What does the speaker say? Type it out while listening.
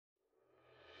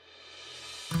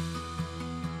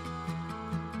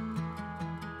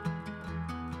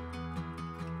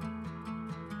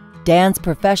Dan's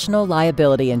Professional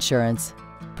Liability Insurance.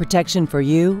 Protection for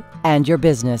you and your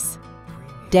business.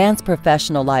 Dan's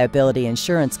Professional Liability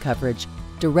Insurance coverage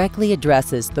directly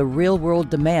addresses the real-world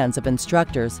demands of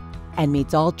instructors and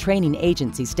meets all training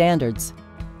agency standards.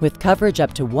 With coverage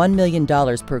up to $1 million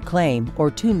per claim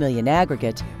or $2 million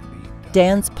aggregate,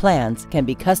 Dan's plans can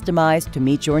be customized to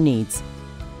meet your needs.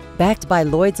 Backed by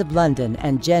Lloyd's of London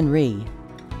and Gen Re,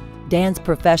 Dan's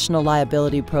Professional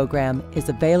Liability Program is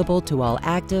available to all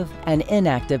active and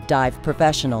inactive dive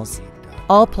professionals.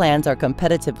 All plans are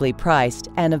competitively priced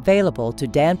and available to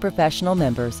Dan Professional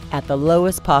members at the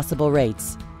lowest possible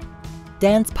rates.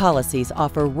 Dan's policies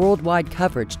offer worldwide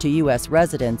coverage to U.S.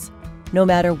 residents, no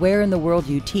matter where in the world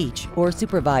you teach or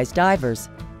supervise divers,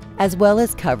 as well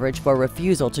as coverage for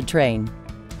refusal to train.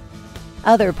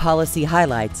 Other policy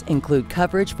highlights include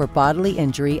coverage for bodily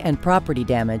injury and property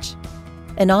damage.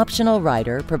 An optional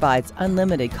rider provides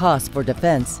unlimited costs for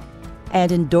defense,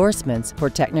 and endorsements for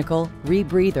technical,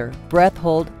 rebreather, breath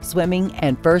hold, swimming,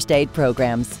 and first aid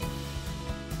programs.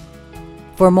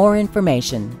 For more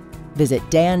information, visit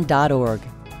dan.org.